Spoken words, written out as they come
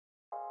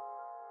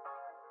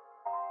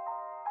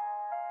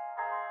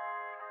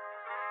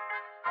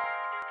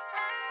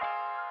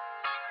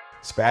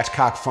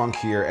Spatchcock Funk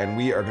here, and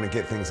we are gonna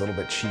get things a little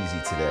bit cheesy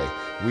today.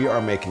 We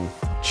are making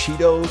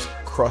Cheetos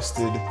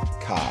crusted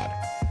cod.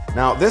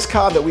 Now, this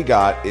cod that we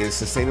got is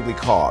sustainably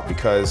caught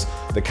because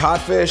the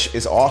codfish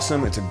is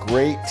awesome. It's a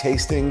great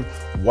tasting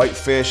white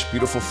fish,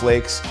 beautiful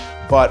flakes,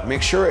 but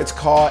make sure it's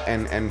caught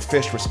and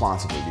fished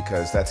responsibly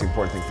because that's the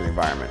important thing for the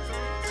environment.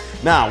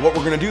 Now, what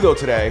we're gonna do though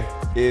today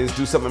is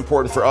do something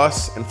important for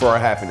us and for our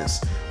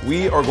happiness.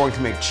 We are going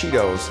to make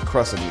Cheetos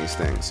crusted in these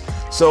things.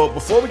 So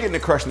before we get into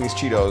crushing these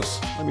Cheetos,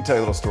 let me tell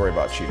you a little story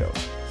about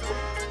Cheetos.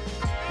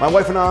 My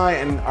wife and I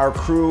and our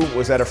crew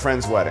was at a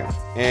friend's wedding.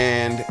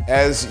 And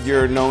as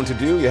you're known to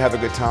do, you have a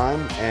good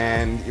time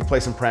and you play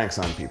some pranks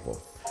on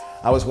people.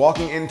 I was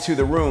walking into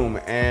the room,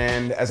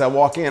 and as I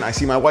walk in, I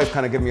see my wife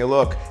kind of give me a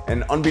look,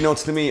 and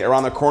unbeknownst to me,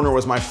 around the corner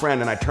was my friend,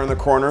 and I turn the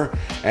corner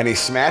and he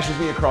smashes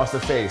me across the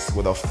face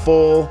with a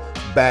full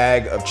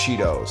bag of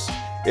Cheetos.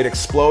 It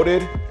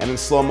exploded, and in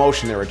slow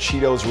motion, there were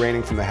Cheetos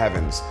raining from the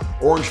heavens.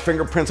 Orange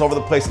fingerprints over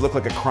the place. It looked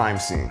like a crime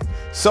scene.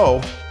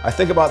 So I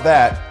think about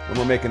that when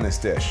we're making this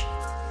dish.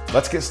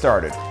 Let's get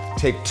started.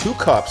 Take 2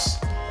 cups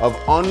of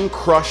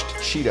uncrushed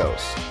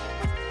Cheetos.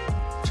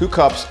 2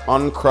 cups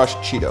uncrushed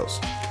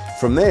Cheetos.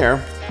 From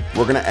there,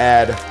 we're gonna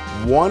add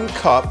 1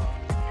 cup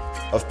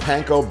of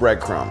panko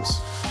breadcrumbs.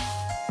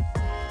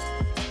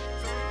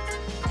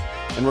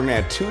 And we're gonna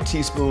add 2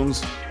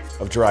 teaspoons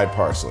of dried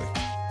parsley.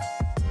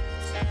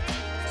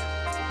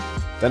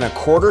 Then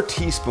 1/4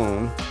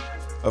 teaspoon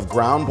of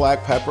ground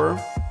black pepper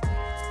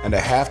and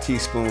 1/2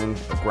 teaspoon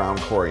of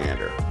ground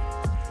coriander.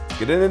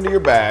 Get it into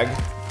your bag,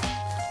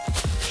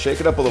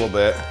 shake it up a little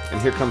bit,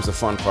 and here comes the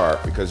fun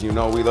part because you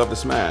know we love to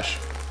smash.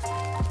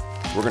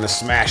 We're gonna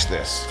smash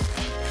this.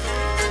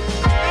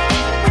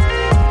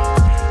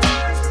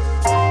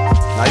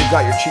 Now you've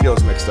got your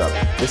Cheetos mixed up.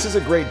 This is a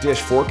great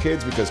dish for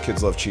kids because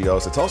kids love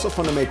Cheetos. It's also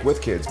fun to make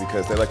with kids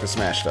because they like to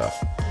smash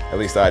stuff. At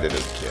least I did as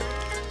a kid.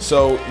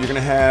 So you're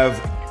gonna have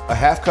a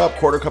 1/2 cup,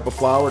 1/4 cup of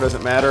flour,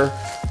 doesn't matter.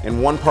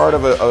 In one part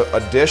of a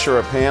dish or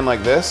a pan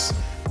like this,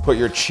 put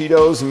your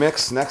Cheetos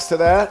mix next to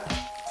that.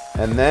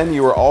 And then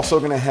you are also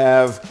gonna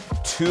have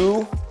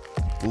 2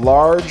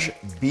 large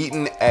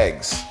beaten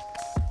eggs.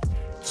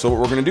 So what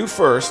we're gonna do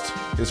first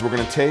is we're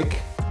gonna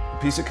take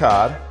a piece of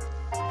cod,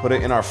 put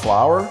it in our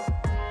flour,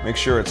 make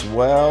sure it's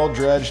well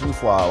dredged in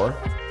flour,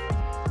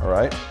 all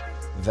right?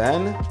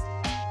 Then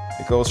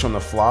it goes from the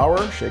flour,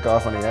 shake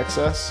off any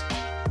excess,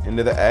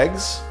 into the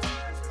eggs.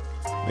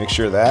 Make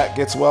sure that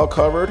gets well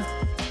covered,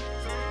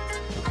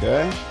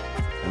 okay?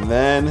 And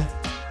then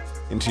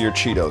into your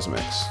Cheetos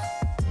mix.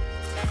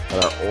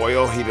 Got our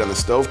oil heated on the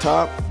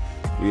stovetop.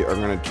 We are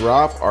gonna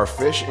drop our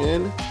fish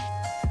in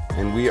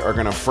and we are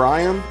gonna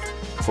fry them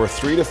for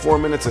 3 to 4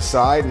 minutes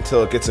aside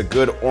until it gets a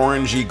good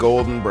orangey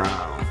golden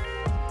brown.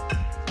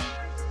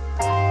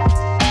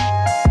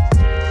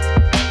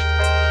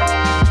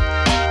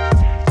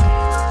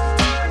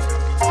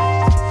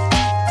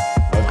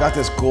 Got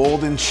this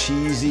golden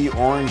cheesy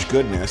orange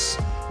goodness.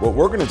 What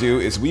we're gonna do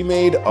is we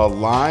made a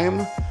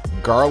lime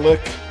garlic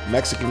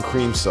Mexican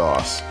cream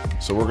sauce.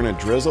 So we're gonna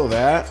drizzle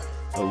that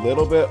a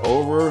little bit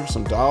over,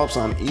 some dollops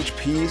on each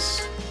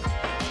piece.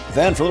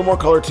 Then for a little more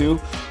color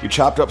too, we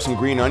chopped up some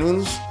green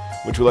onions,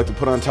 which we like to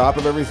put on top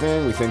of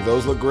everything. We think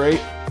those look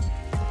great.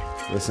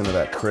 Listen to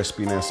that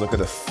crispiness. Look at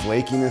the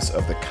flakiness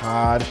of the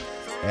cod,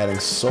 adding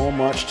so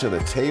much to the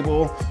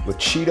table with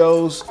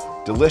Cheetos,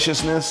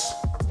 deliciousness.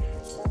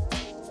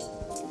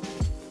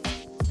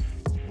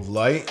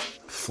 Light,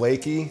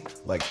 flaky,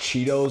 like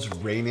Cheetos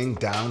raining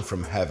down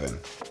from heaven.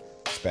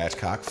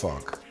 Spatchcock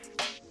Funk.